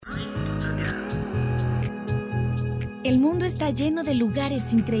El mundo está lleno de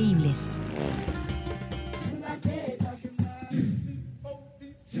lugares increíbles.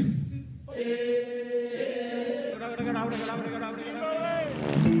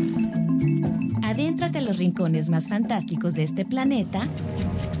 Adéntrate a los rincones más fantásticos de este planeta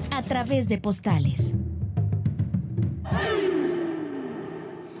a través de Postales.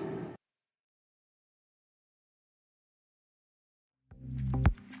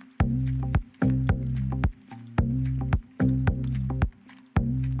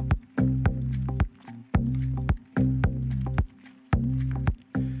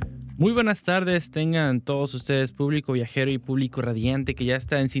 Muy buenas tardes, tengan todos ustedes, público viajero y público radiante que ya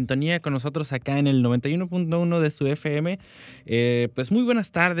está en sintonía con nosotros acá en el 91.1 de su FM. Pues muy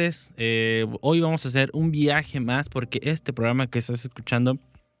buenas tardes, hoy vamos a hacer un viaje más porque este programa que estás escuchando,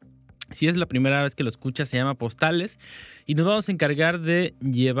 si es la primera vez que lo escuchas, se llama Postales y nos vamos a encargar de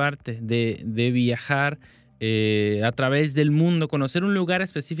llevarte, de viajar a través del mundo, conocer un lugar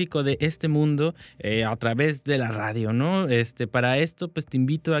específico de este mundo a través de la radio, ¿no? Para esto, pues te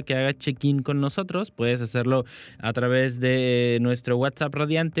invito a que hagas check-in con nosotros. Puedes hacerlo a través de nuestro WhatsApp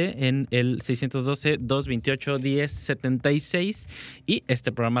radiante en el 612-228-1076 y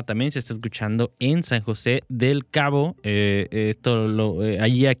este programa también se está escuchando en San José del Cabo.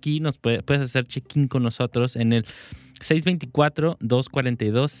 Allí aquí puedes hacer check-in con nosotros en el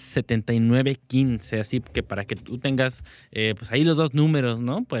 624-242-7915, así que para que tú tengas pues ahí los dos números,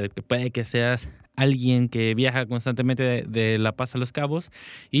 ¿no? Puede que seas alguien que viaja constantemente de La Paz a Los Cabos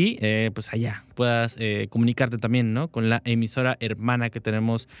y pues allá puedas comunicarte también, ¿no? Con la emisora hermana que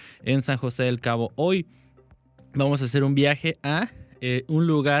tenemos en San José del Cabo. Hoy vamos a hacer un viaje a un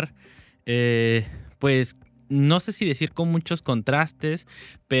lugar, pues no sé si decir con muchos contrastes,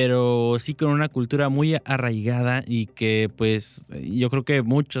 pero sí con una cultura muy arraigada y que pues yo creo que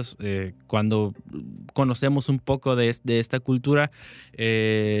muchos cuando conocemos un poco de esta cultura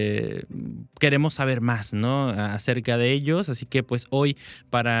queremos saber más, ¿no? Acerca de ellos. Así que pues hoy,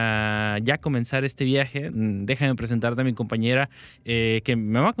 para ya comenzar este viaje, déjame presentarte a mi compañera que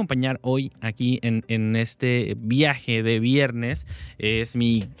me va a acompañar hoy aquí en este viaje de viernes. Es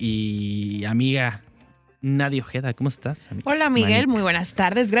mi amiga Nadia Ojeda. ¿Cómo estás, amiga? Hola, Miguel. Manix. Muy buenas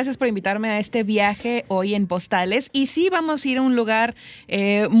tardes. Gracias por invitarme a este viaje hoy en Postales. Y sí, vamos a ir a un lugar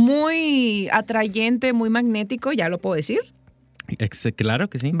muy atrayente, muy magnético, ya lo puedo decir. Claro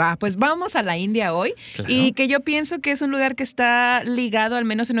que sí. Pues vamos a la India hoy. Claro. Y que yo pienso que es un lugar que está ligado, al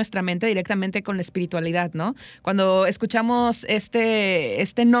menos en nuestra mente, directamente con la espiritualidad, ¿no? Cuando escuchamos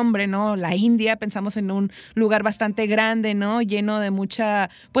este nombre, ¿no? La India, pensamos en un lugar bastante grande, ¿no? Lleno de mucho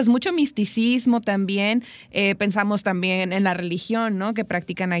misticismo también. Pensamos también en la religión, ¿no? Que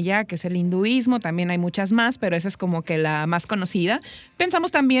practican allá, que es el hinduismo. También hay muchas más, pero esa es como que la más conocida.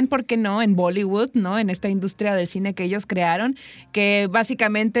 Pensamos también, ¿por qué no?, en Bollywood, ¿no? En esta industria del cine que ellos crearon, que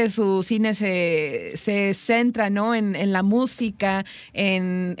básicamente su cine se centra, ¿no?, en la música,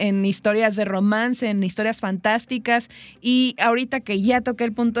 en historias de romance, en historias fantásticas. Y ahorita que ya toqué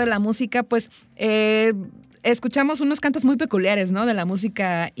el punto de la música, pues escuchamos unos cantos muy peculiares, ¿no?, de la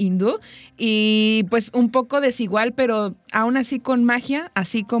música hindú y pues un poco desigual, pero aún así con magia,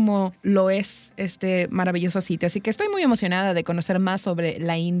 así como lo es este maravilloso sitio. Así que estoy muy emocionada de conocer más sobre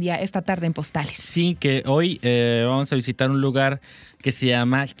la India esta tarde en Postales. Sí, que hoy vamos a visitar un lugar que se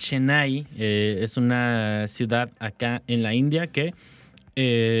llama Chennai. Es una ciudad acá en la India que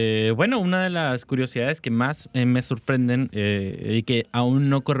una de las curiosidades que más me sorprenden y que aún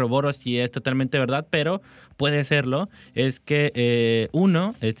no corroboro si es totalmente verdad, pero puede serlo, es que es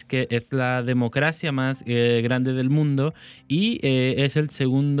la democracia más grande del mundo y es el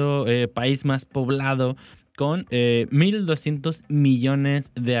segundo país más poblado con 1.200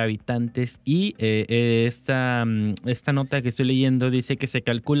 millones de habitantes y esta nota que estoy leyendo dice que se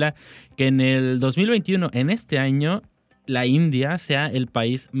calcula que en el 2021, en este año, la India sea el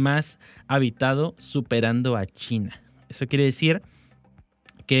país más habitado, superando a China. Eso quiere decir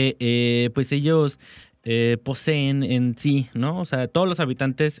que pues ellos poseen en sí, ¿no? O sea, todos los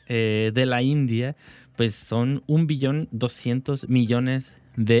habitantes de la India pues son 1.200.000.000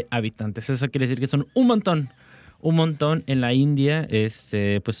 de habitantes. Eso quiere decir que son un montón en la India,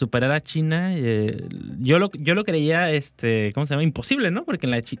 pues superar a China. Yo lo creía, ¿cómo se llama? Imposible, ¿no?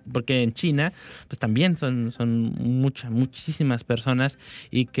 Porque en China, pues también son muchísimas personas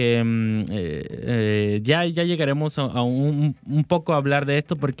y que ya llegaremos a un poco a hablar de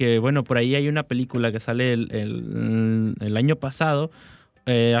esto porque, bueno, por ahí hay una película que sale el año pasado,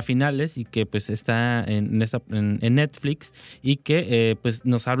 a finales y que pues está en Netflix y que pues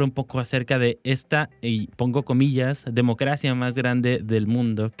nos habla un poco acerca de esta, y pongo comillas, democracia más grande del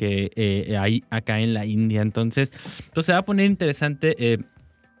mundo que hay acá en la India. Entonces, pues se va a poner interesante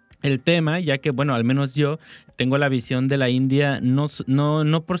el tema, ya que, bueno, al menos yo tengo la visión de la India no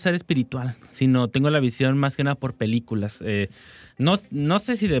por ser espiritual, sino tengo la visión más que nada por películas. No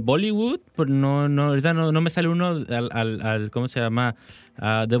sé si de Bollywood, pero ahorita no me sale uno al ¿cómo se llama?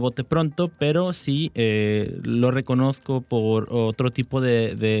 De bote pronto, pero sí lo reconozco por otro tipo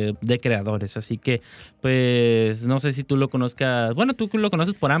de creadores. Así que, pues, no sé si tú lo conozcas. Bueno, tú lo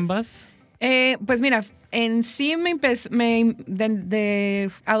conoces por ambas. Pues mira, en sí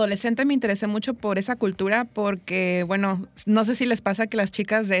de adolescente me interesé mucho por esa cultura porque, bueno, no sé si les pasa que las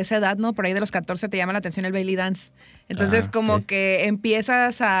chicas de esa edad, ¿no? Por ahí de los 14 te llama la atención el belly dance. Entonces como que te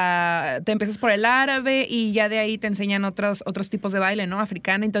empiezas por el árabe y ya de ahí te enseñan otros tipos de baile, ¿no?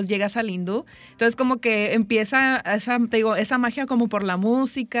 Africano, entonces llegas al hindú. Entonces como que empieza esa magia como por la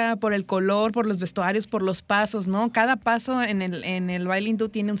música, por el color, por los vestuarios, por los pasos, ¿no? Cada paso en el baile hindú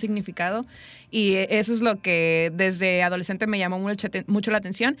tiene un significado. Y eso es lo que desde adolescente me llamó mucho la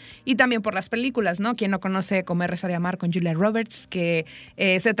atención. Y también por las películas, ¿no? Quien no conoce Comer, Rezar y Amar con Julia Roberts, que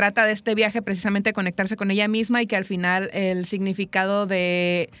se trata de este viaje precisamente de conectarse con ella misma y que al final el significado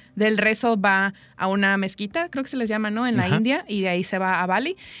del rezo va a una mezquita, creo que se les llama, ¿no? En la India, y de ahí se va a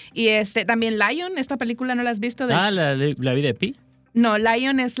Bali. Y también Lion, esta película, ¿no la has visto? La vida de Pi. No,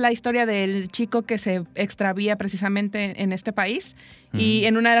 Lion es la historia del chico que se extravía precisamente en este país y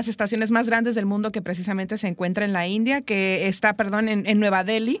en una de las estaciones más grandes del mundo que precisamente se encuentra en la India, que está, en Nueva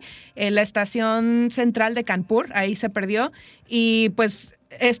Delhi, en la estación central de Kanpur, ahí se perdió y pues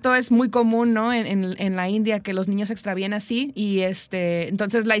esto es muy común, ¿no? En la India, que los niños se extravían así y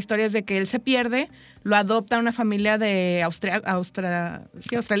entonces la historia es de que él se pierde, lo adopta una familia de australianos,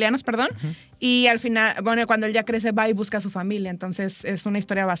 y al final, bueno, cuando él ya crece va y busca a su familia, entonces es una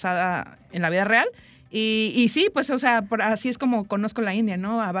historia basada en la vida real. Y sí, pues, o sea, así es como conozco la India,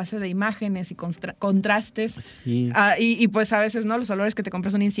 ¿no? A base de imágenes y contrastes. Sí. Y pues a veces, ¿no? Los olores que te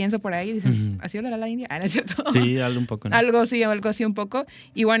compras un incienso por ahí y dices, ¿así olerá la India? ¿No es cierto? Sí, algo un poco, ¿no? Algo así un poco.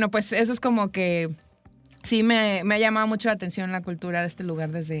 Y bueno, pues eso es como que sí me ha llamado mucho la atención la cultura de este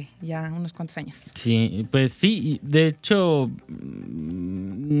lugar desde ya unos cuantos años. Sí, pues sí, de hecho,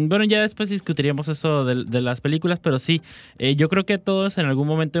 bueno, ya después discutiríamos eso de las películas, pero sí, yo creo que todos en algún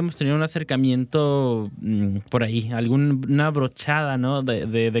momento hemos tenido un acercamiento por ahí, alguna brochada, ¿no?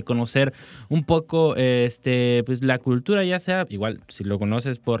 De conocer un poco pues la cultura, ya sea, igual, si lo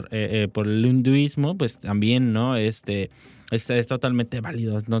conoces por el hinduismo, pues también, ¿no? Es totalmente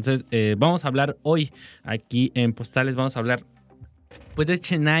válido. Entonces, vamos a hablar hoy aquí en Postales, vamos a hablar pues de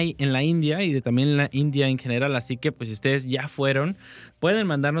Chennai en la India y también la India en general. Así que pues si ustedes ya fueron, pueden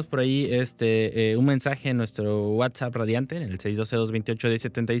mandarnos por ahí un mensaje en nuestro WhatsApp radiante en el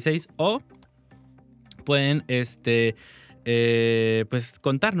 612-228-1076 o pueden pues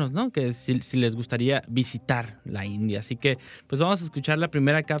contarnos, ¿no? Que si les gustaría visitar la India. Así que pues vamos a escuchar la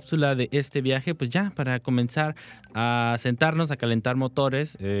primera cápsula de este viaje, pues ya para comenzar a sentarnos, a calentar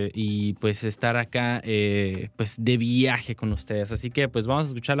motores y pues estar acá pues de viaje con ustedes. Así que pues vamos a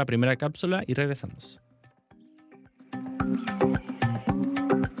escuchar la primera cápsula y regresamos.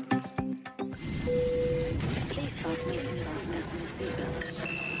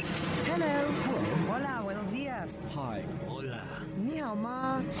 Hola, buenos días. Hi. Hola. Ni hao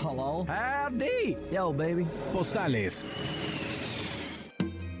ma. Hello. Howdy. Yo, baby. Postales.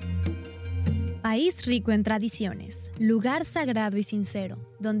 País rico en tradiciones, lugar sagrado y sincero,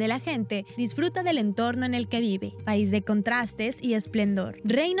 donde la gente disfruta del entorno en el que vive, país de contrastes y esplendor,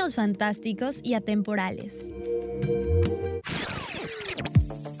 reinos fantásticos y atemporales.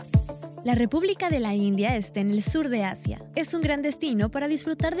 La República de la India está en el sur de Asia. Es un gran destino para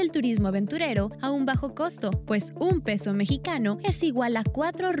disfrutar del turismo aventurero a un bajo costo, pues un peso mexicano es igual a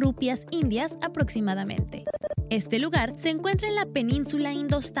 4 rupias indias aproximadamente. Este lugar se encuentra en la península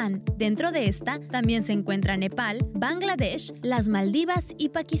Indostán. Dentro de esta también se encuentra Nepal, Bangladesh, las Maldivas y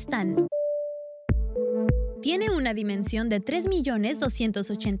Pakistán. Tiene una dimensión de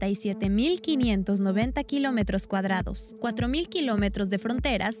 3.287.590 kilómetros cuadrados, 4.000 kilómetros de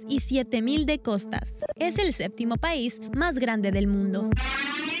fronteras y 7.000 de costas. Es el 7º país más grande del mundo.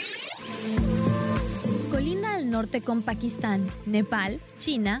 Colinda al norte con Pakistán, Nepal,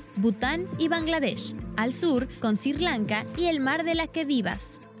 China, Bután y Bangladesh. Al sur con Sri Lanka y el mar de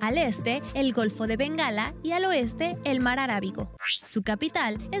Laquedivas. Al este, el Golfo de Bengala y al oeste, el mar Arábigo. Su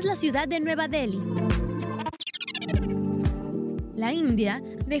capital es la ciudad de Nueva Delhi. La India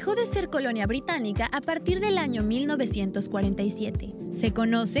dejó de ser colonia británica a partir del año 1947. Se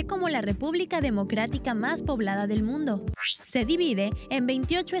conoce como la república democrática más poblada del mundo. Se divide en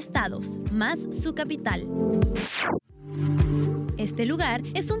 28 estados, más su capital. Este lugar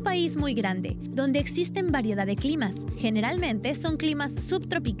es un país muy grande, donde existen variedad de climas. Generalmente son climas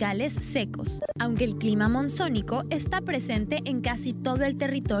subtropicales secos, aunque el clima monzónico está presente en casi todo el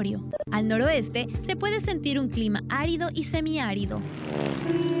territorio. Al noroeste se puede sentir un clima árido y semiárido.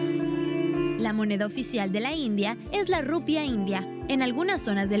 La moneda oficial de la India es la rupia india. En algunas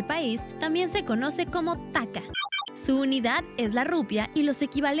zonas del país también se conoce como toca. Su unidad es la rupia y los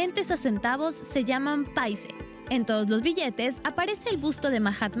equivalentes a centavos se llaman paise. En todos los billetes aparece el busto de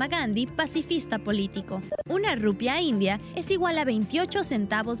Mahatma Gandhi, pacifista político. Una rupia india es igual a 28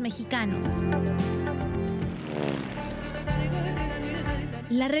 centavos mexicanos.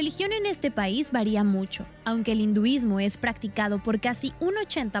 La religión en este país varía mucho. Aunque el hinduismo es practicado por casi un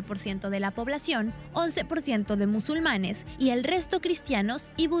 80% de la población, 11% de musulmanes y el resto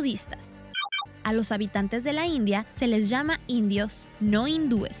cristianos y budistas. A los habitantes de la India se les llama indios, no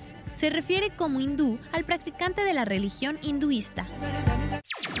hindúes. Se refiere como hindú al practicante de la religión hinduista.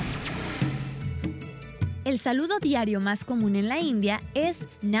 El saludo diario más común en la India es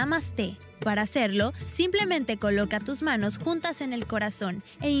Namaste. Para hacerlo, simplemente coloca tus manos juntas en el corazón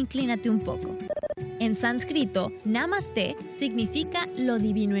e inclínate un poco. En sánscrito, Namaste significa lo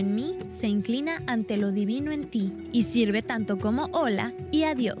divino en mí se inclina ante lo divino en ti y sirve tanto como hola y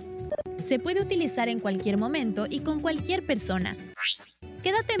adiós. Se puede utilizar en cualquier momento y con cualquier persona.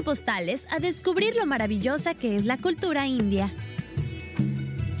 Quédate en Postales a descubrir lo maravillosa que es la cultura india.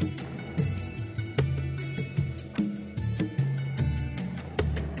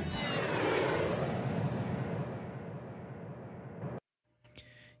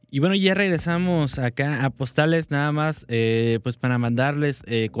 Y bueno, ya regresamos acá a Postales, nada más pues para mandarles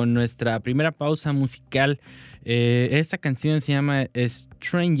con nuestra primera pausa musical. Esta canción se llama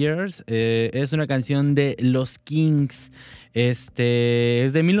Strangers, es una canción de Los Kings. Es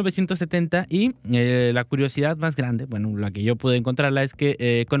de 1970 y la curiosidad más grande, bueno, la que yo pude encontrarla es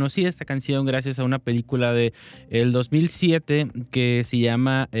que conocí esta canción gracias a una película de el 2007 que se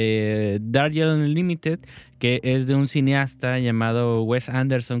llama Darjeeling Unlimited, que es de un cineasta llamado Wes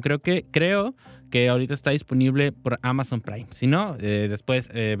Anderson. Creo que ahorita está disponible por Amazon Prime. Si no, después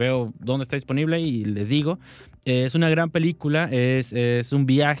veo dónde está disponible y les digo. Es una gran película, es un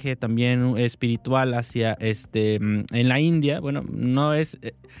viaje también espiritual hacia en la India. Bueno, no es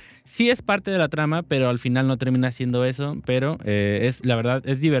sí es parte de la trama, pero al final no termina siendo eso. Pero la verdad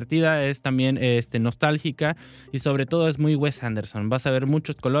es divertida, es también nostálgica y sobre todo es muy Wes Anderson. Vas a ver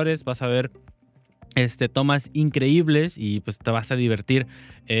muchos colores, vas a ver tomas increíbles y pues te vas a divertir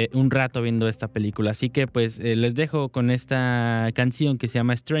un rato viendo esta película. Así que pues les dejo con esta canción que se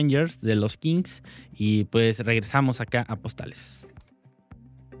llama Strangers de Los Kings y pues regresamos acá a Postales.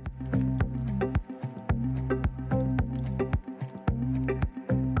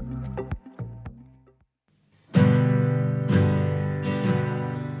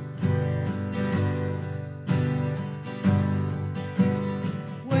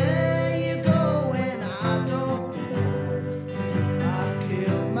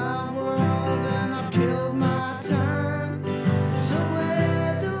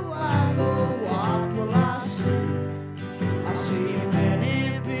 I see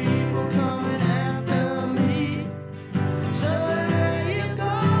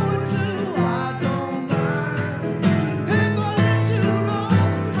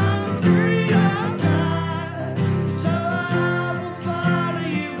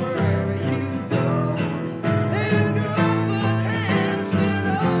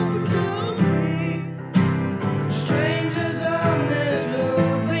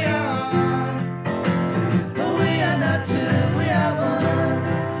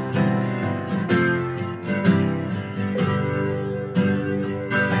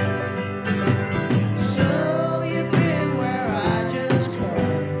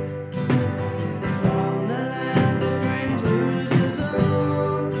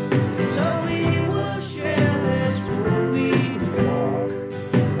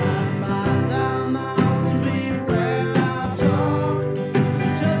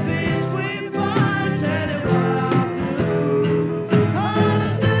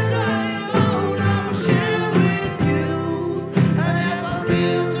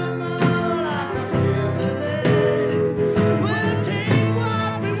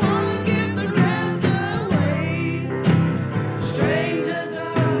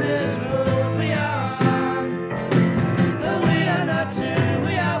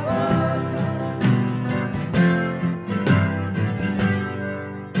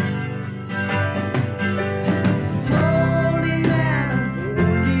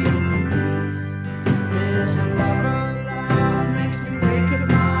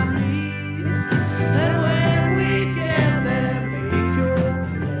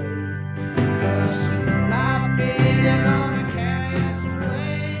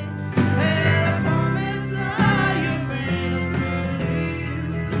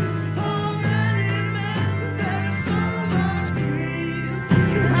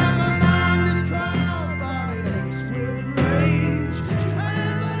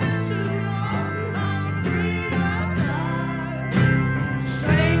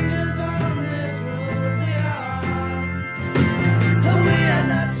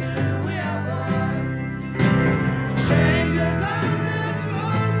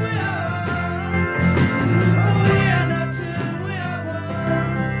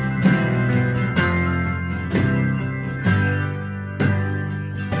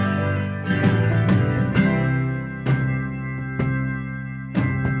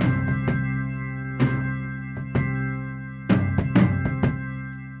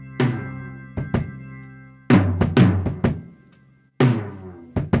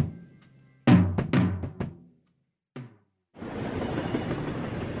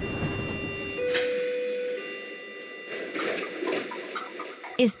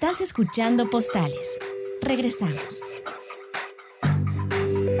Estás escuchando Postales. Regresamos.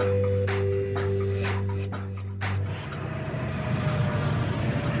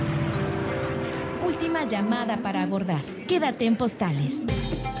 Última llamada para abordar. Quédate en Postales.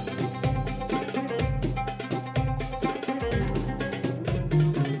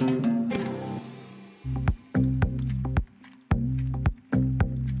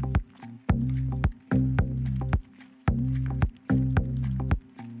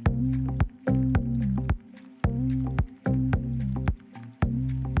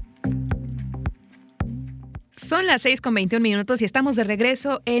 Son las 6:21 y estamos de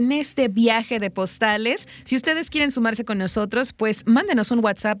regreso en este viaje de postales. Si ustedes quieren sumarse con nosotros, pues mándenos un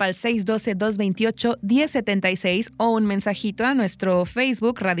WhatsApp al 612-228-1076 o un mensajito a nuestro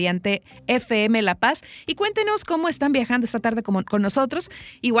Facebook Radiante FM La Paz y cuéntenos cómo están viajando esta tarde con nosotros.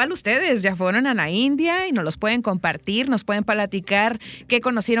 Igual ustedes ya fueron a la India y nos los pueden compartir, nos pueden platicar qué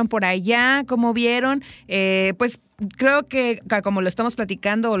conocieron por allá, cómo vieron, pues creo que como lo estamos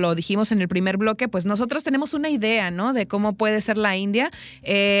platicando o lo dijimos en el primer bloque, pues nosotros tenemos una idea, ¿no? De cómo puede ser la India.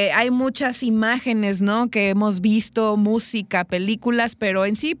 Hay muchas imágenes, ¿no? Que hemos visto, música, películas, pero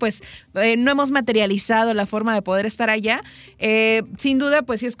en sí, pues no hemos materializado la forma de poder estar allá. Sin duda,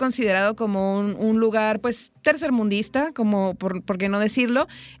 pues sí es considerado como un lugar, pues tercermundista, como por qué no decirlo.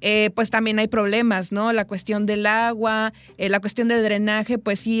 Pues también hay problemas, ¿no? La cuestión del agua, la cuestión del drenaje,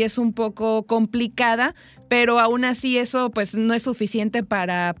 pues sí es un poco complicada, pero aún así eso pues no es suficiente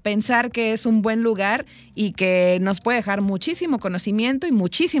para pensar que es un buen lugar y que nos puede dejar muchísimo conocimiento y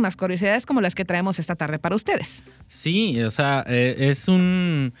muchísimas curiosidades como las que traemos esta tarde para ustedes. Sí, o sea, es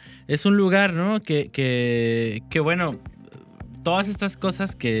un lugar, ¿no? Que bueno, todas estas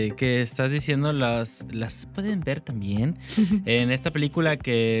cosas que estás diciendo las pueden ver también en esta película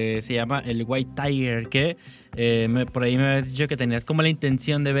que se llama El White Tiger, que por ahí me habías dicho que tenías como la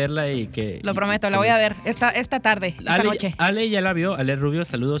intención de verla y que... Lo prometo, la voy a ver esta tarde, esta noche. Ale ya la vio, Ale Rubio,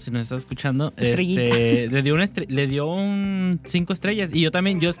 saludos si nos estás escuchando. Estrellita. Le dio un 5 estrellas y yo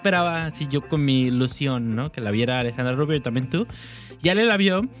también, yo esperaba, así yo con mi ilusión, ¿no? Que la viera Alejandra Rubio y también tú. Y Ale la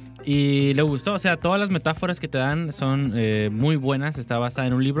vio y le gustó, o sea, todas las metáforas que te dan son muy buenas, está basada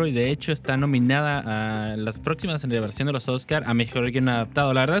en un libro y de hecho está nominada a las próximas celebración de los Oscar a Mejor Guión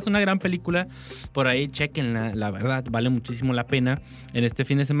Adaptado. La verdad es una gran película, por ahí chequenla, la verdad vale muchísimo la pena en este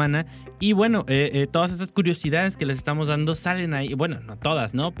fin de semana. Y bueno, todas esas curiosidades que les estamos dando salen ahí, bueno, no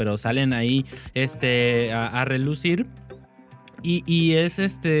todas, ¿no? Pero salen ahí a relucir. Y es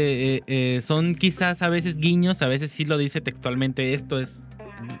son quizás a veces guiños, a veces sí lo dice textualmente, esto es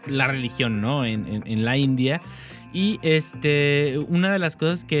la religión, ¿no? En la India. Y una de las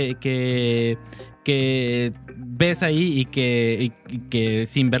cosas que ves ahí y que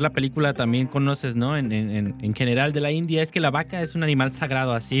sin ver la película también conoces, ¿no? En general de la India es que la vaca es un animal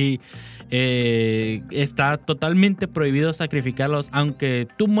sagrado, así está totalmente prohibido sacrificarlos, aunque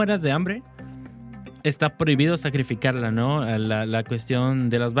tú mueras de hambre. Está prohibido sacrificarla, ¿no? La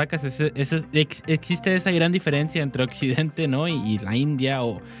cuestión de las vacas, existe esa gran diferencia entre Occidente, ¿no? Y la India,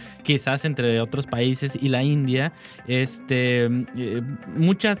 o quizás entre otros países y la India.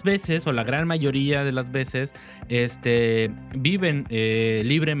 Muchas veces, o la gran mayoría de las veces, viven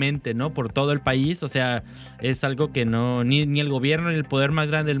libremente, ¿no? Por todo el país. O sea, es algo que no ni el gobierno ni el poder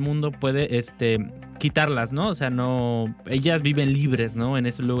más grande del mundo puede quitarlas, ¿no? O sea, no, ellas viven libres, ¿no? En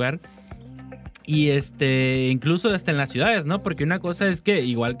ese lugar. Y incluso hasta en las ciudades, ¿no? Porque una cosa es que,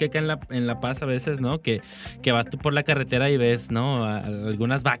 igual que acá en La Paz a veces, ¿no? Que vas tú por la carretera y ves, ¿no?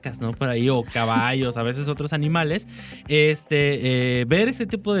 Algunas vacas, ¿no? Por ahí, o caballos, a veces otros animales. Ver ese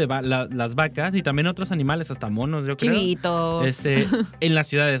tipo de las vacas y también otros animales, hasta monos, yo creo. Chivitos. En las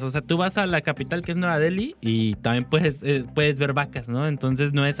ciudades. O sea, tú vas a la capital, que es Nueva Delhi, y también puedes ver vacas, ¿no?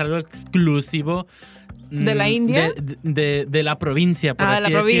 Entonces no es algo exclusivo ¿de la India? De la provincia, por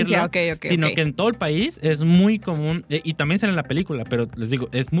así decirlo. La provincia, ok. Sino que en todo el país es muy común, y también sale en la película, pero les digo,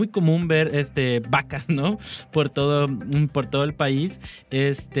 es muy común ver vacas, ¿no? Por todo el país.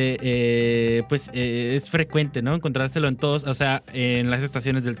 Pues es frecuente, ¿no? Encontrárselo en todos, o sea, en las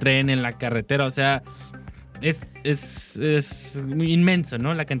estaciones del tren, en la carretera, o sea, es muy inmenso,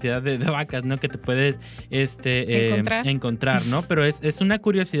 ¿no? La cantidad de vacas, ¿no? Que te puedes encontrar, ¿no? Pero es una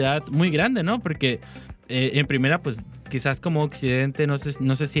curiosidad muy grande, ¿no? Porque en primera, pues quizás como Occidente, no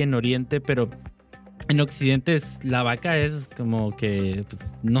sé si en Oriente, pero en Occidente la vaca es como que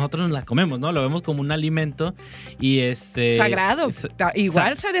pues, nosotros nos la comemos, ¿no? Lo vemos como un alimento y sagrado.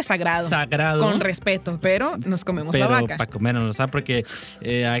 Igual sea de sagrado. Sagrado. Con respeto, pero nos comemos la vaca. Para comernos, o sea, porque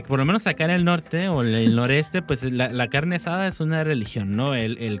por lo menos acá en el norte o el noreste, pues la carne asada es una religión, ¿no?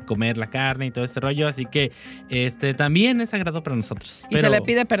 El comer la carne y todo este rollo, así que también es sagrado para nosotros. Y se le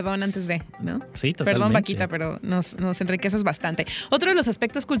pide perdón antes de, ¿no? Sí, totalmente. Perdón, vaquita, pero nos enriqueces bastante. Otro de los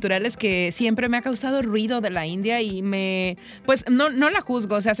aspectos culturales que siempre me ha causado ruido de la India y pues no la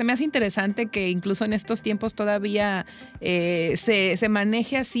juzgo, o sea, se me hace interesante que incluso en estos tiempos todavía se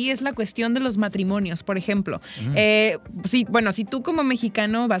maneje así, es la cuestión de los matrimonios, por ejemplo. Si tú como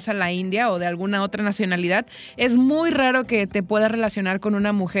mexicano vas a la India o de alguna otra nacionalidad, es muy raro que te puedas relacionar con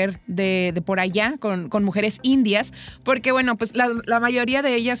una mujer de por allá, con mujeres indias, porque bueno, pues la mayoría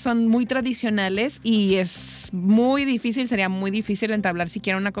de ellas son muy tradicionales y sería muy difícil entablar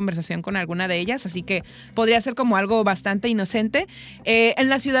siquiera una conversación con alguna de ellas, así que podría ser como algo bastante inocente. En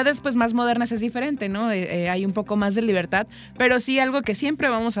las ciudades pues más modernas es diferente, ¿no? Hay un poco más de libertad, pero sí algo que siempre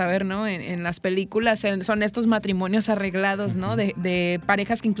vamos a ver, ¿no? En las películas son estos matrimonios arreglados, ¿no? De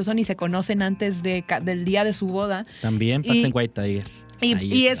parejas que incluso ni se conocen antes del día de su boda. También pasa en White Tiger.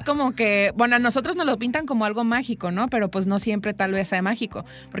 Y es como que, bueno, a nosotros nos lo pintan como algo mágico, ¿no? Pero pues no siempre tal vez sea mágico.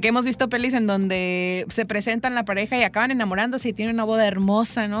 Porque hemos visto pelis en donde se presentan la pareja y acaban enamorándose y tienen una boda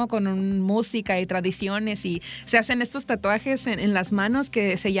hermosa, ¿no? Con música y tradiciones y se hacen estos tatuajes en las manos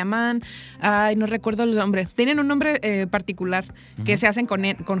que se llaman, no recuerdo el nombre. Tienen un nombre particular que se hacen con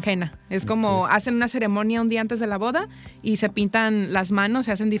henna. Es como hacen una ceremonia un día antes de la boda y se pintan las manos,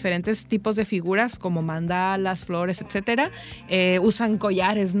 se hacen diferentes tipos de figuras como mandalas, flores, etcétera. Usan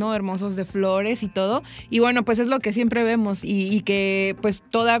collares, ¿no? Hermosos de flores y todo. Y bueno, pues es lo que siempre vemos y que pues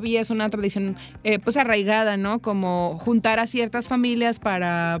todavía es una tradición pues arraigada, ¿no? Como juntar a ciertas familias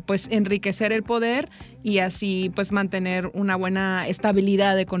para pues enriquecer el poder y así pues mantener una buena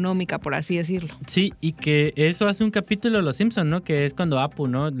estabilidad económica, por así decirlo. Sí, y que eso hace un capítulo de Los Simpson, ¿no? Que es cuando Apu,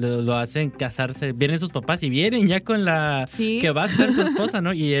 ¿no? Lo hacen casarse, vienen sus papás y vienen ya con la que va a ser su esposa,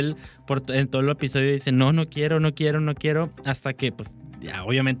 ¿no? Y él en todo el episodio dice, no quiero, hasta que pues ya,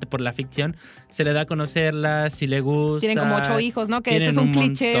 obviamente por la ficción se le da a conocerla, si le gusta. Tienen como 8 hijos, ¿no? Que ese es un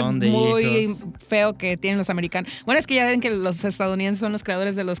cliché muy feo que tienen los americanos. Bueno, es que ya ven que los estadounidenses son los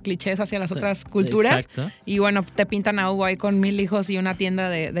creadores de los clichés hacia las otras culturas. Exacto. Y bueno, te pintan a Hugo ahí con 1000 hijos y una tienda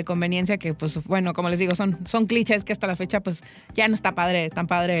de conveniencia que pues bueno, como les digo, son clichés que hasta la fecha pues ya no está tan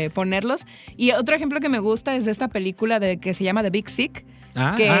padre ponerlos. Y otro ejemplo que me gusta es de esta película que se llama The Big Sick,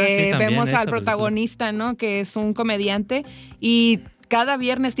 que vemos al protagonista, ¿no? Que es un comediante y cada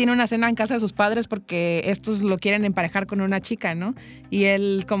viernes tiene una cena en casa de sus padres porque estos lo quieren emparejar con una chica, ¿no? Y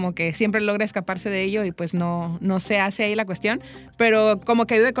él como que siempre logra escaparse de ello y pues no se hace ahí la cuestión, pero como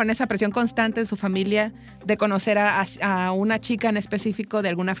que vive con esa presión constante en su familia de conocer a una chica en específico de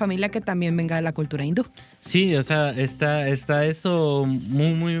alguna familia que también venga de la cultura hindú. Sí, o sea, está eso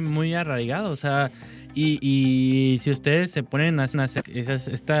muy, muy, muy arraigado, o sea. Y si ustedes se ponen a hacer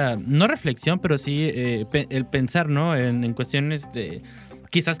esta, no reflexión, pero sí el pensar, ¿no? En cuestiones de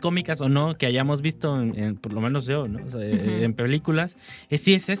quizás cómicas o no, que hayamos visto, por lo menos yo, ¿no? O sea, en películas,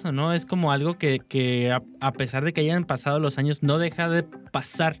 sí es eso, ¿no? Es como algo que a pesar de que hayan pasado los años, no deja de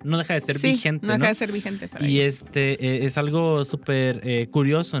pasar, no deja de ser vigente, no deja de ser vigente para y ellos. Es algo súper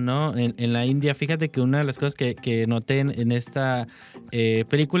curioso, ¿no? En la India, fíjate que una de las cosas que noté en esta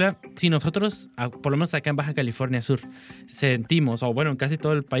película, si nosotros, por lo menos acá en Baja California Sur, sentimos, o bueno, en casi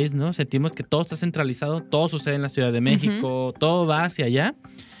todo el país, ¿no? Sentimos que todo está centralizado, todo sucede en la Ciudad de México, todo va hacia allá.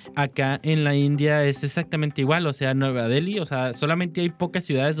 Acá en la India es exactamente igual, o sea, Nueva Delhi, o sea, solamente hay pocas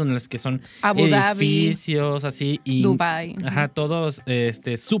ciudades donde las que son Abu edificios, así, y Dubái. Ajá, todos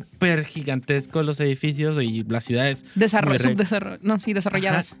súper gigantescos los edificios y las ciudades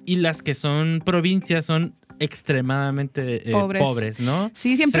desarrolladas. Ajá, y las que son provincias son extremadamente pobres, ¿no?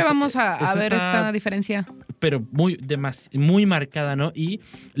 Sí, siempre vamos a ver esta diferencia. Pero muy marcada, ¿no? Y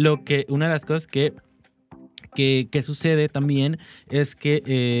una de las cosas que sucede también es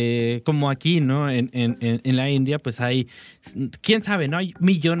que como aquí, ¿no? En la India pues hay, quién sabe, ¿no? Hay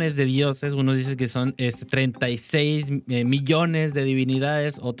millones de dioses, unos dicen que son 36 millones de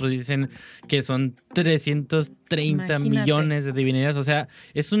divinidades, otros dicen que son 300 30 Imagínate. millones de divinidades. O sea,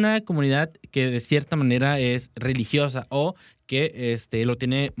 es una comunidad que de cierta manera es religiosa o que lo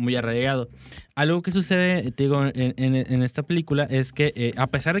tiene muy arraigado. Algo que sucede, te digo, en esta película es que a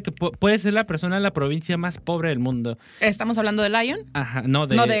pesar de que puede ser la persona de la provincia más pobre del mundo. ¿Estamos hablando de Lion? Ajá, no,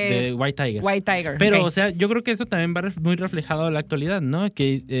 de White Tiger. White Tiger. Pero, ok. o sea, yo creo que eso también va muy reflejado en la actualidad, ¿no?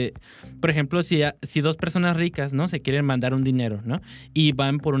 Que, por ejemplo, si dos personas ricas, ¿no? Se quieren mandar un dinero, ¿no? Y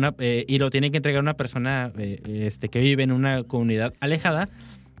van por y lo tienen que entregar a una persona que vive en una comunidad alejada,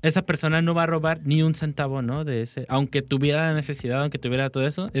 esa persona no va a robar ni un centavo, ¿no? De ese, aunque tuviera la necesidad, aunque tuviera todo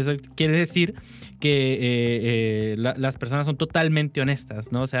eso. Eso quiere decir que las personas son totalmente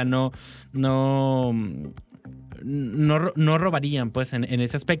honestas, ¿no? O sea, no robarían, pues, en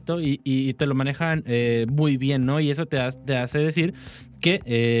ese aspecto y te lo manejan muy bien, ¿no? Y eso te hace decir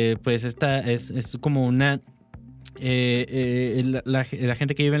que, pues, esta es como una... la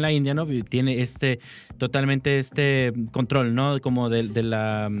gente que vive en la India, ¿no? Tiene totalmente control, ¿no? Como de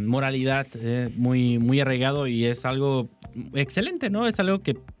la moralidad muy, muy arraigado y es algo excelente, ¿no? Es algo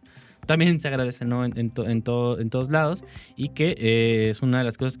que también se agradece, ¿no? En todos lados y que es una de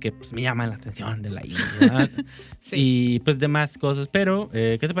las cosas que pues, me llaman la atención de la India, ¿verdad? Sí. Y pues demás cosas. Pero,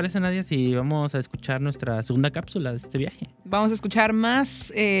 ¿qué te parece, Nadia, si vamos a escuchar nuestra segunda cápsula de este viaje? Vamos a escuchar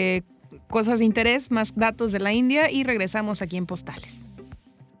más cosas de interés, más datos de la India y regresamos aquí en Postales.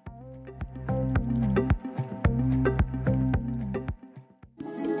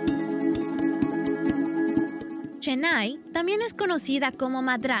 Chennai también es conocida como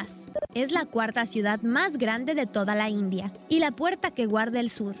Madrás. Es la cuarta ciudad más grande de toda la India y la puerta que guarda el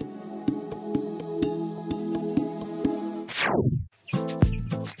sur.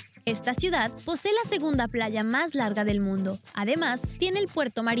 Esta ciudad posee la segunda playa más larga del mundo. Además, tiene el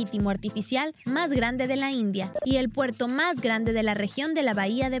puerto marítimo artificial más grande de la India y el puerto más grande de la región de la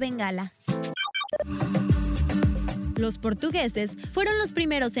Bahía de Bengala. Los portugueses fueron los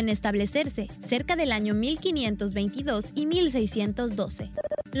primeros en establecerse, cerca del año 1522 y 1612.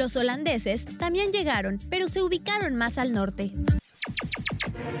 Los holandeses también llegaron, pero se ubicaron más al norte.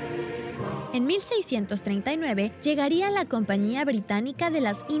 En 1639 llegaría la Compañía Británica de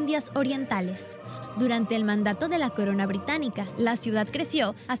las Indias Orientales. Durante el mandato de la corona británica, la ciudad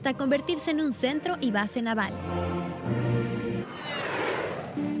creció hasta convertirse en un centro y base naval.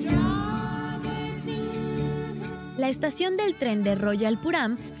 La estación del tren de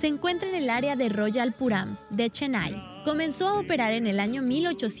Royalpuram se encuentra en el área de Royalpuram, de Chennai. Comenzó a operar en el año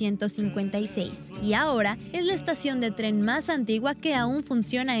 1856 y ahora es la estación de tren más antigua que aún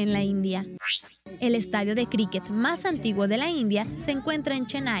funciona en la India. El estadio de cricket más antiguo de la India se encuentra en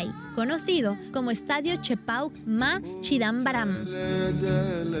Chennai, conocido como Estadio Chepau Ma Chidambaram.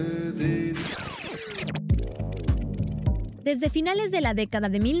 Desde finales de la década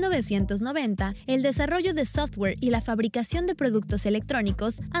de 1990, el desarrollo de software y la fabricación de productos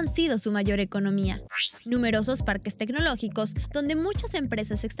electrónicos han sido su mayor economía. Numerosos parques tecnológicos donde muchas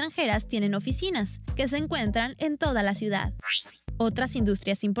empresas extranjeras tienen oficinas, que se encuentran en toda la ciudad. Otras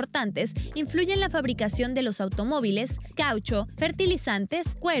industrias importantes influyen en la fabricación de los automóviles, caucho,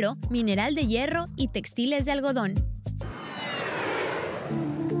 fertilizantes, cuero, mineral de hierro y textiles de algodón.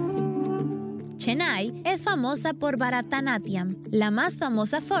 Chennai es famosa por Bharatanatyam, la más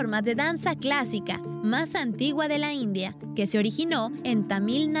famosa forma de danza clásica, más antigua de la India, que se originó en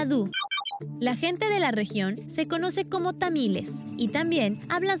Tamil Nadu. La gente de la región se conoce como tamiles y también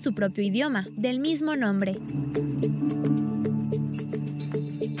hablan su propio idioma, del mismo nombre.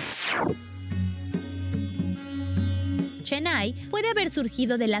 Chennai puede haber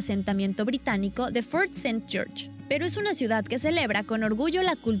surgido del asentamiento británico de Fort St. George, pero es una ciudad que celebra con orgullo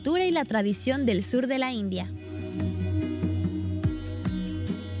la cultura y la tradición del sur de la India.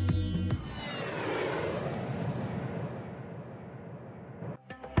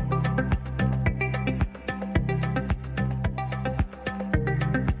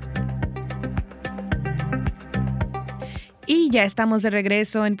 Y ya estamos de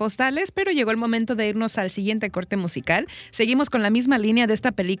regreso en Postales, pero llegó el momento de irnos al siguiente corte musical. Seguimos con la misma línea de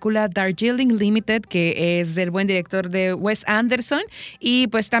esta película Darjeeling Limited, que es del buen director de Wes Anderson. Y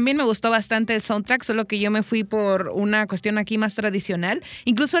pues también me gustó bastante el soundtrack, solo que yo me fui por una cuestión aquí más tradicional.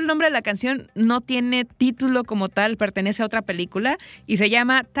 Incluso el nombre de la canción no tiene título como tal, pertenece a otra película y se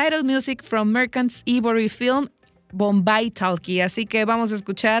llama Title Music from Merchants Ivory Film Bombay Talkie. Así que vamos a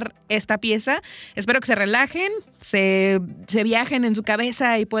escuchar esta pieza. Espero que se relajen, se viajen en su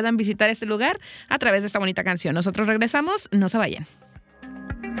cabeza y puedan visitar este lugar a través de esta bonita canción. Nosotros regresamos, no se vayan.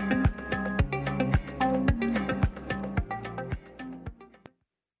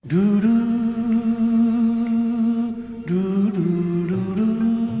 Do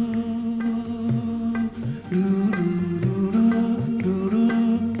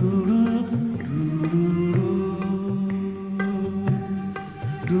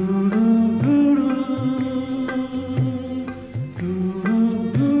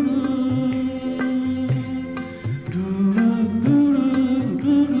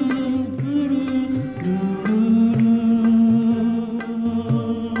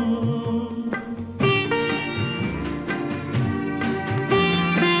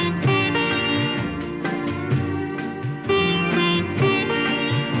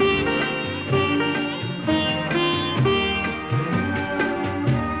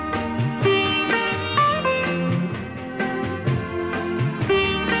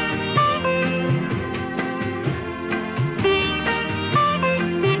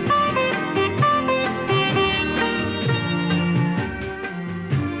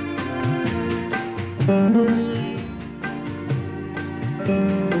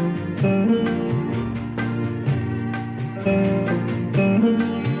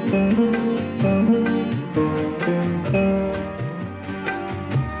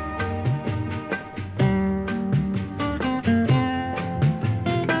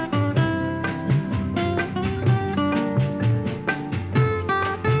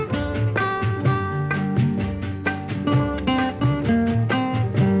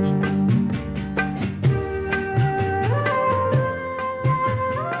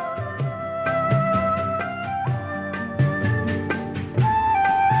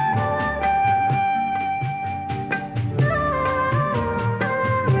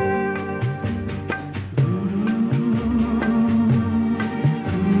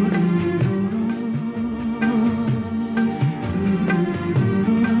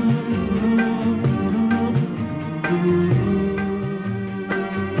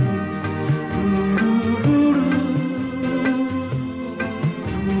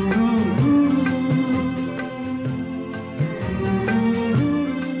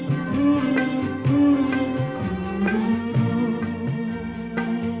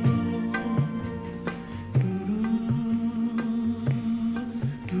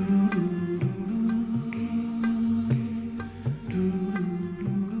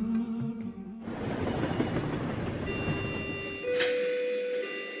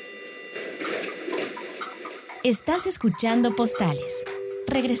Estás escuchando Postales.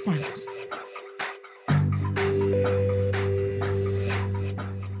 Regresamos.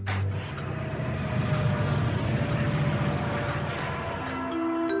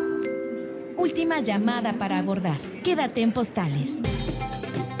 Última llamada para abordar. Quédate en Postales.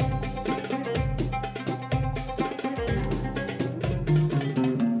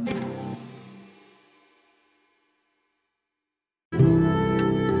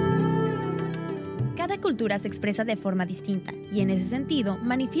 Cada cultura se expresa de forma distinta y en ese sentido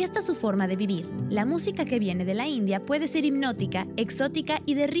manifiesta su forma de vivir. La música que viene de la India puede ser hipnótica, exótica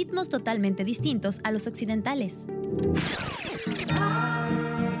y de ritmos totalmente distintos a los occidentales.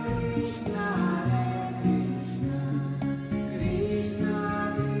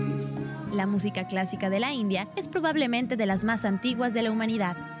 La música clásica de la India es probablemente de las más antiguas de la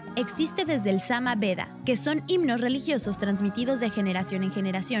humanidad. Existe desde el Sama Veda, que son himnos religiosos transmitidos de generación en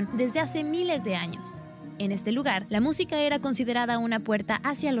generación desde hace miles de años. En este lugar, la música era considerada una puerta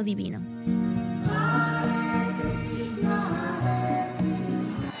hacia lo divino.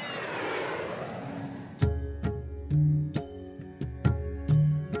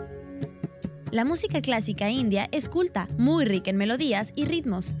 La música clásica india es culta, muy rica en melodías y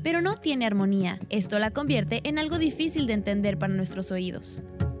ritmos, pero no tiene armonía. Esto la convierte en algo difícil de entender para nuestros oídos.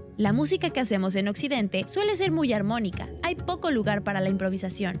 La música que hacemos en Occidente suele ser muy armónica, hay poco lugar para la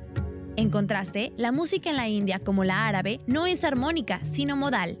improvisación. En contraste, la música en la India, como la árabe, no es armónica, sino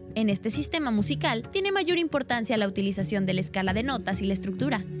modal. En este sistema musical tiene mayor importancia la utilización de la escala de notas y la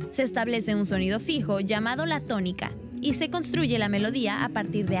estructura. Se establece un sonido fijo llamado la tónica y se construye la melodía a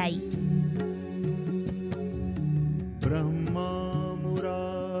partir de ahí.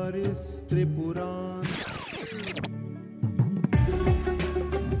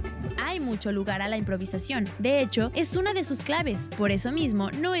 Hay mucho lugar a la improvisación. De hecho, es una de sus claves. Por eso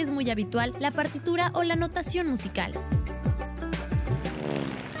mismo, no es muy habitual la partitura o la notación musical.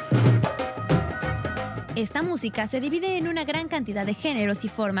 Esta música se divide en una gran cantidad de géneros y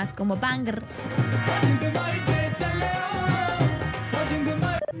formas como bhangra,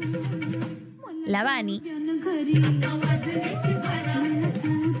 lavani,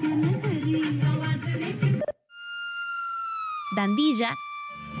 dandilla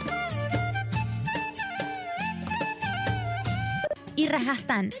y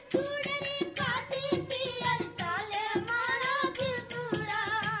Rajasthan.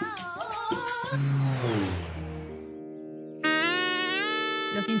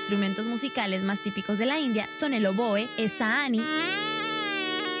 Los instrumentos musicales más típicos de la India son el oboe, el saani,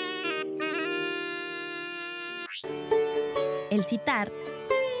 el citar,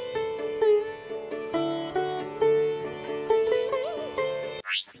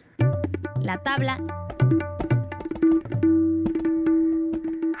 la tabla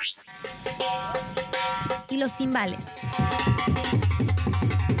y los timbales.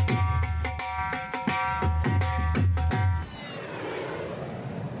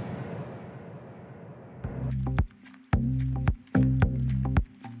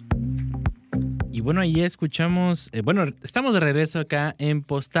 Y bueno, ahí escuchamos, estamos de regreso acá en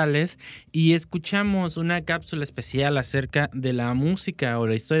Postales y escuchamos una cápsula especial acerca de la música o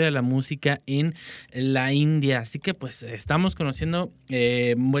la historia de la música en la India. Así que pues estamos conociendo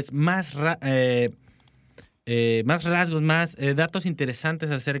más rasgos, más datos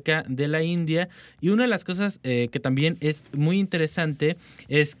interesantes acerca de la India. Y una de las cosas que también es muy interesante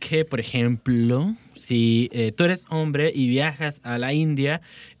es que, por ejemplo, si tú eres hombre y viajas a la India,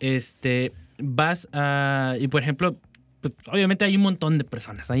 vas a... Y, por ejemplo, pues obviamente hay un montón de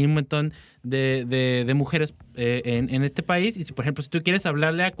personas, hay un montón de mujeres en este país. Y si, por ejemplo, si tú quieres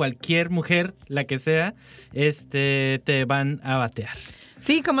hablarle a cualquier mujer, la que sea, te van a batear.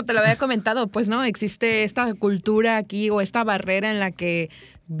 Sí, como te lo había comentado, pues no, existe esta cultura aquí o esta barrera en la que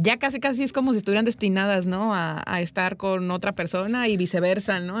ya casi es como si estuvieran destinadas, ¿no? A estar con otra persona y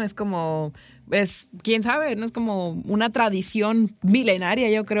viceversa, ¿no? Es como, quién sabe, ¿no? Es como una tradición milenaria,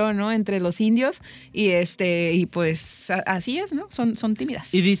 yo creo, ¿no? Entre los indios y pues así es, ¿no? Son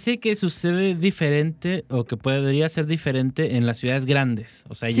tímidas. Y dice que sucede diferente o que podría ser diferente en las ciudades grandes,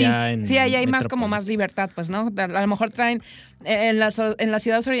 o sea, sí, ya en sí, ahí hay más metrópolis. como más libertad, pues, ¿no? A lo mejor traen en las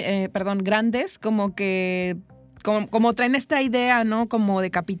ciudades, grandes, como que como traen esta idea, ¿no? Como de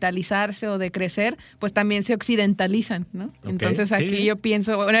capitalizarse o de crecer, pues también se occidentalizan, ¿no? Okay, Entonces aquí sí. yo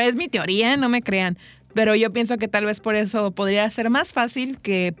pienso, bueno, es mi teoría, no me crean, pero yo pienso que tal vez por eso podría ser más fácil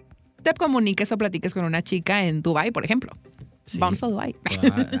que te comuniques o platiques con una chica en Dubái, por ejemplo. Sí. Vamos a Dubái.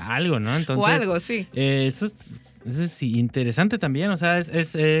 Algo, ¿no? Entonces, O algo, sí. Eso es interesante también, o sea,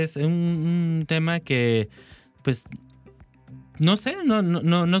 es un tema que, pues, no sé,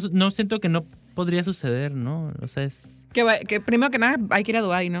 no siento que no podría suceder, ¿no? O sea, Que primero que nada hay que ir a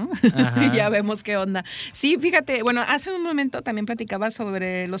Dubái, ¿no? Y ya vemos qué onda. Sí, fíjate, bueno, hace un momento también platicaba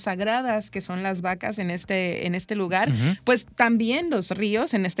sobre lo sagradas que son las vacas en este lugar. Uh-huh. Pues también los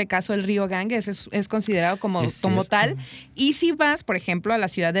ríos, en este caso el río Ganges es considerado como tal. Y si vas, por ejemplo, a la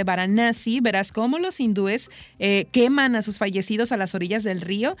ciudad de Varanasi, verás cómo los hindúes queman a sus fallecidos a las orillas del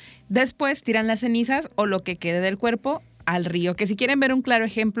río. Después tiran las cenizas o lo que quede del cuerpo al río, que si quieren ver un claro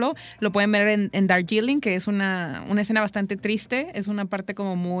ejemplo, lo pueden ver en Darjeeling, que es una escena bastante triste, es una parte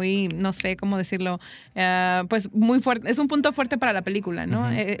como muy, no sé cómo decirlo, pues muy fuerte, es un punto fuerte para la película, ¿no?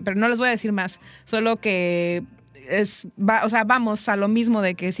 Uh-huh. Pero no les voy a decir más, solo que vamos a lo mismo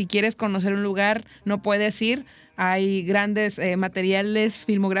de que si quieres conocer un lugar, no puedes ir. Hay grandes materiales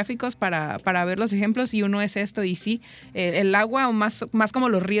filmográficos para ver los ejemplos y uno es esto. Y sí, el agua, o más como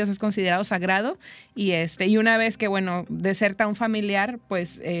los ríos, es considerado sagrado. Y una vez que, bueno, deserta un familiar,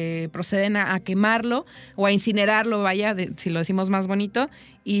 pues proceden a quemarlo o a incinerarlo, si lo decimos más bonito,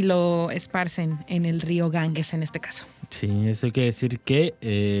 y lo esparcen en el río Ganges en este caso. Sí, eso quiere decir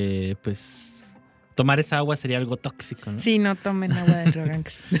que, pues, tomar esa agua sería algo tóxico, ¿no? Sí, no tomen agua del río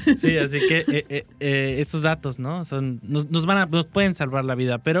Ganges. Sí, así que estos datos, ¿no? Nos pueden salvar la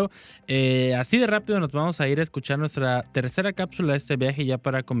vida, pero así de rápido nos vamos a ir a escuchar nuestra tercera cápsula de este viaje ya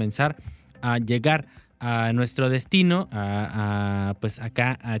para comenzar a llegar a nuestro destino, pues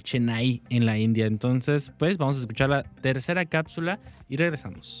acá a Chennai, en la India. Entonces, pues vamos a escuchar la tercera cápsula y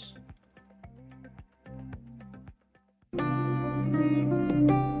regresamos.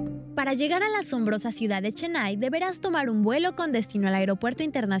 Para llegar a la asombrosa ciudad de Chennai, deberás tomar un vuelo con destino al Aeropuerto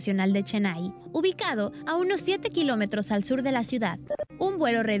Internacional de Chennai, ubicado a unos 7 kilómetros al sur de la ciudad. Un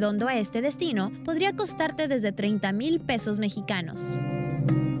vuelo redondo a este destino podría costarte desde 30,000 pesos mexicanos.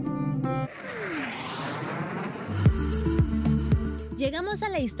 Llegamos a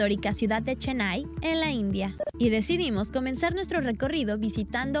la histórica ciudad de Chennai, en la India, y decidimos comenzar nuestro recorrido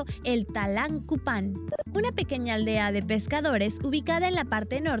visitando el Talang Kupan, una pequeña aldea de pescadores ubicada en la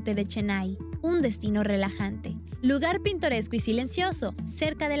parte norte de Chennai, un destino relajante. Lugar pintoresco y silencioso,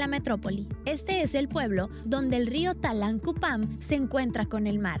 cerca de la metrópoli. Este es el pueblo donde el río Talang Kupan se encuentra con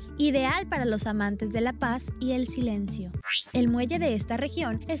el mar, ideal para los amantes de la paz y el silencio. El muelle de esta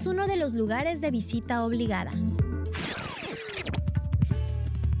región es uno de los lugares de visita obligada.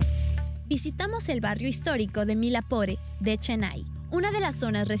 Visitamos el barrio histórico de Milapore, de Chennai, una de las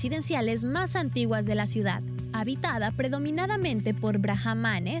zonas residenciales más antiguas de la ciudad, habitada predominantemente por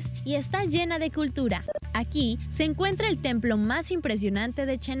brahmanes y está llena de cultura. Aquí se encuentra el templo más impresionante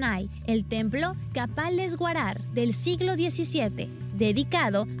de Chennai, el templo Kapaleswarar del siglo XVII,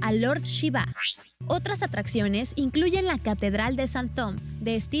 dedicado a Lord Shiva. Otras atracciones incluyen la Catedral de San Thom,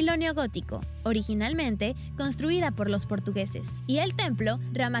 de estilo neogótico, originalmente construida por los portugueses, y el templo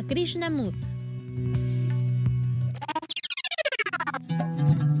Ramakrishna Muth.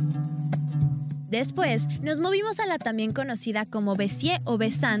 Después, nos movimos a la también conocida como Besie o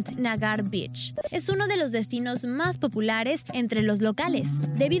Besant Nagar Beach. Es uno de los destinos más populares entre los locales,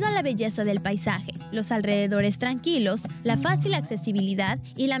 debido a la belleza del paisaje, los alrededores tranquilos, la fácil accesibilidad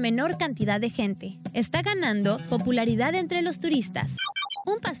y la menor cantidad de gente. Está ganando popularidad entre los turistas.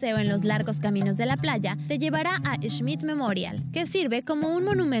 Un paseo en los largos caminos de la playa te llevará a Schmidt Memorial, que sirve como un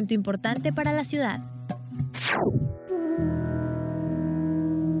monumento importante para la ciudad.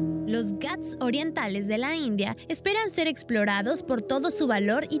 Los Ghats orientales de la India esperan ser explorados por todo su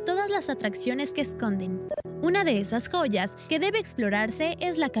valor y todas las atracciones que esconden. Una de esas joyas que debe explorarse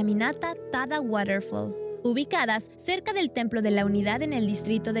es la caminata Tada Waterfall, ubicadas cerca del Templo de la Unidad en el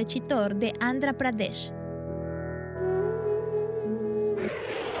distrito de Chittor de Andhra Pradesh.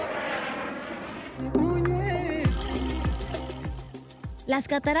 Las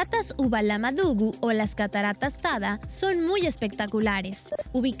cataratas Ubalamadugu o las cataratas Tada son muy espectaculares,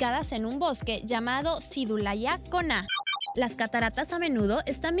 ubicadas en un bosque llamado Sidulaya Kona. Las cataratas a menudo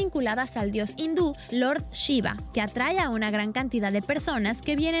están vinculadas al dios hindú Lord Shiva, que atrae a una gran cantidad de personas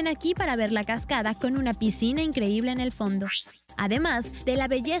que vienen aquí para ver la cascada con una piscina increíble en el fondo. Además de la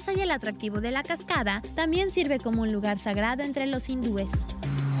belleza y el atractivo de la cascada, también sirve como un lugar sagrado entre los hindúes.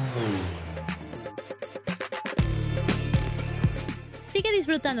 Sigue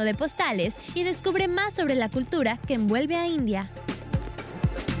disfrutando de Postales y descubre más sobre la cultura que envuelve a India.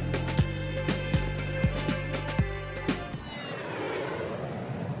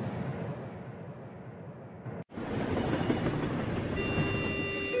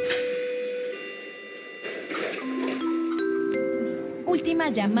 Última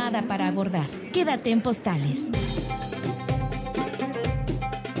llamada para abordar. Quédate en Postales.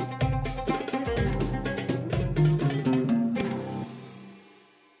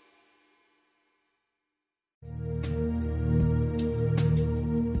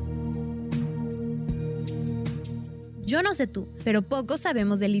 Yo no sé tú, pero poco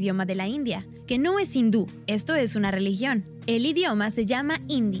sabemos del idioma de la India, que no es hindú, esto es una religión. El idioma se llama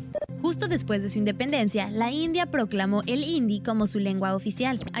hindi. Justo después de su independencia, la India proclamó el hindi como su lengua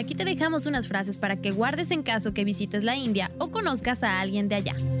oficial. Aquí te dejamos unas frases para que guardes en caso que visites la India o conozcas a alguien de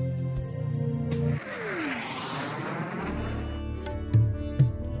allá.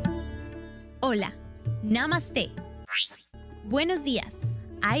 Hola, namaste. Buenos días,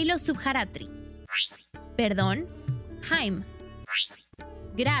 ailo subharatri. Perdón, Haim.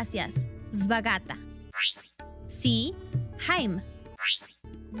 Gracias, Svagata. Sí, Haim.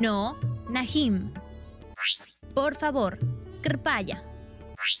 No, Nahim. Por favor, Krpaya.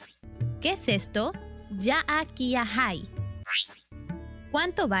 ¿Qué es esto? Ya aquí ahai.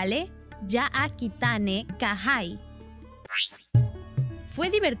 ¿Cuánto vale? Ya aquí tane kahai. Fue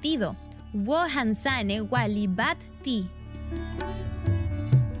divertido. Wo hansane walibat ti.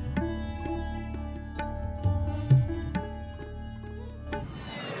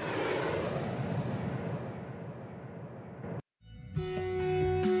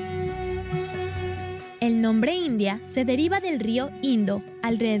 El nombre India se deriva del río Indo,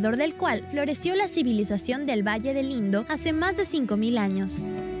 alrededor del cual floreció la civilización del Valle del Indo hace más de 5.000 años.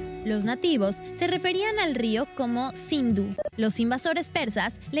 Los nativos se referían al río como Sindhu. Los invasores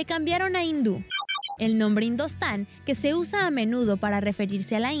persas le cambiaron a hindú. El nombre Indostán, que se usa a menudo para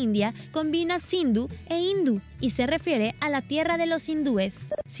referirse a la India, combina Sindhu e hindú y se refiere a la tierra de los hindúes.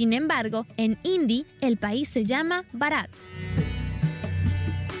 Sin embargo, en hindi, el país se llama Bharat.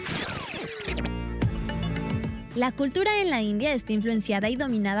 La cultura en la India está influenciada y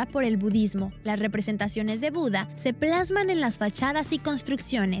dominada por el budismo. Las representaciones de Buda se plasman en las fachadas y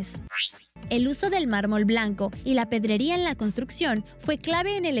construcciones. El uso del mármol blanco y la pedrería en la construcción fue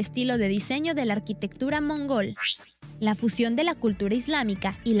clave en el estilo de diseño de la arquitectura mongol. La fusión de la cultura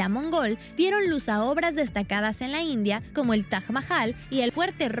islámica y la mongol dieron luz a obras destacadas en la India como el Taj Mahal y el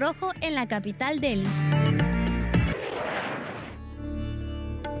Fuerte Rojo en la capital Delhi.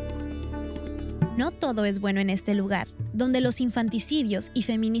 No todo es bueno en este lugar, donde los infanticidios y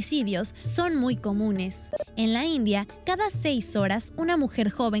feminicidios son muy comunes. En la India, cada 6 horas una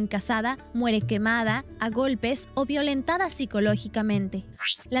mujer joven casada muere quemada, a golpes o violentada psicológicamente.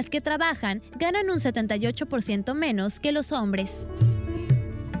 Las que trabajan ganan un 78% menos que los hombres.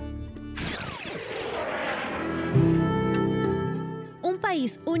 Un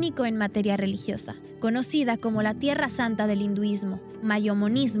país único en materia religiosa, conocida como la Tierra Santa del hinduismo,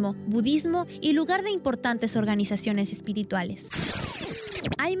 mayomonismo, budismo y lugar de importantes organizaciones espirituales.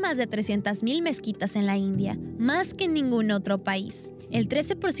 Hay más de 300.000 mezquitas en la India, más que en ningún otro país. El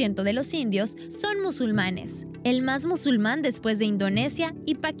 13% de los indios son musulmanes, el más musulmán después de Indonesia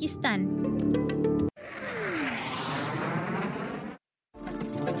y Pakistán.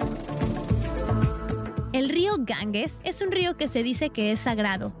 El río Ganges es un río que se dice que es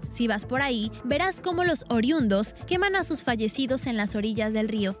sagrado. Si vas por ahí, verás cómo los oriundos queman a sus fallecidos en las orillas del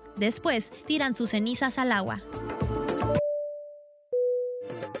río. Después, tiran sus cenizas al agua.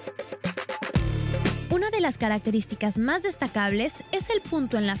 Una de las características más destacables es el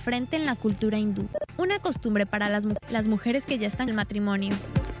punto en la frente en la cultura hindú, una costumbre para las mujeres que ya están en matrimonio.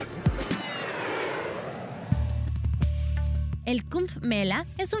 El Kumbh Mela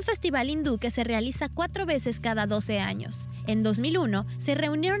es un festival hindú que se realiza 4 veces cada 12 años. En 2001 se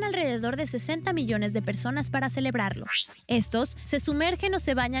reunieron alrededor de 60 millones de personas para celebrarlo. Estos se sumergen o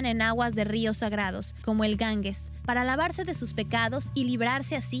se bañan en aguas de ríos sagrados, como el Ganges, para lavarse de sus pecados y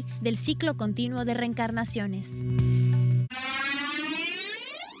librarse así del ciclo continuo de reencarnaciones.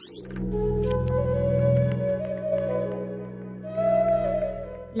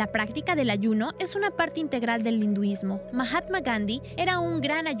 La práctica del ayuno es una parte integral del hinduismo. Mahatma Gandhi era un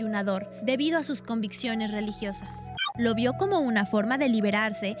gran ayunador debido a sus convicciones religiosas. Lo vio como una forma de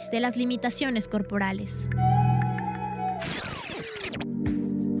liberarse de las limitaciones corporales.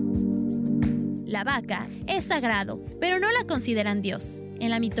 La vaca es sagrado, pero no la consideran Dios.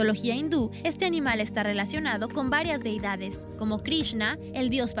 En la mitología hindú, este animal está relacionado con varias deidades, como Krishna, el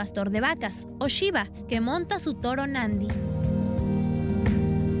dios pastor de vacas, o Shiva, que monta su toro Nandi.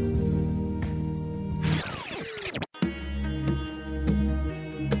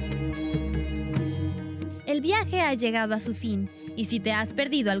 El viaje ha llegado a su fin, y si te has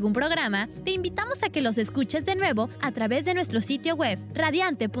perdido algún programa, te invitamos a que los escuches de nuevo a través de nuestro sitio web,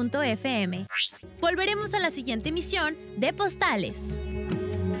 radiante.fm. Volveremos a la siguiente emisión de Postales.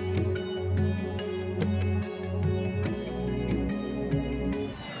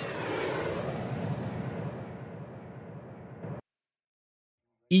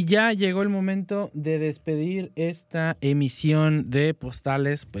 Y ya llegó el momento de despedir esta emisión de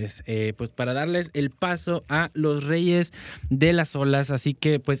Postales, pues para darles el paso a los Reyes de las Olas. Así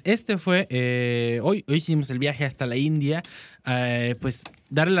que pues este fue, hoy hicimos el viaje hasta la India. Pues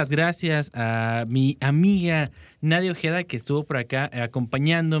darle las gracias a mi amiga Nadia Ojeda, que estuvo por acá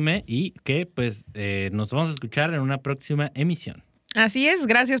acompañándome y que pues nos vamos a escuchar en una próxima emisión. Así es,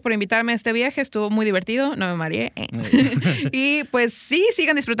 gracias por invitarme a este viaje, estuvo muy divertido, no me mareé. Y pues sí,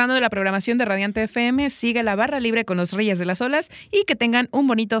 sigan disfrutando de la programación de Radiante FM, sigue la barra libre con los Reyes de las Olas y que tengan un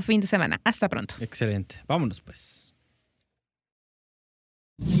bonito fin de semana. Hasta pronto. Excelente, vámonos pues.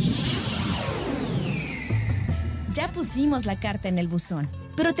 Ya pusimos la carta en el buzón,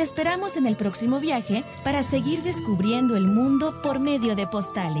 pero te esperamos en el próximo viaje para seguir descubriendo el mundo por medio de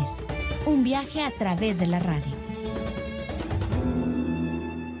Postales. Un viaje a través de la radio.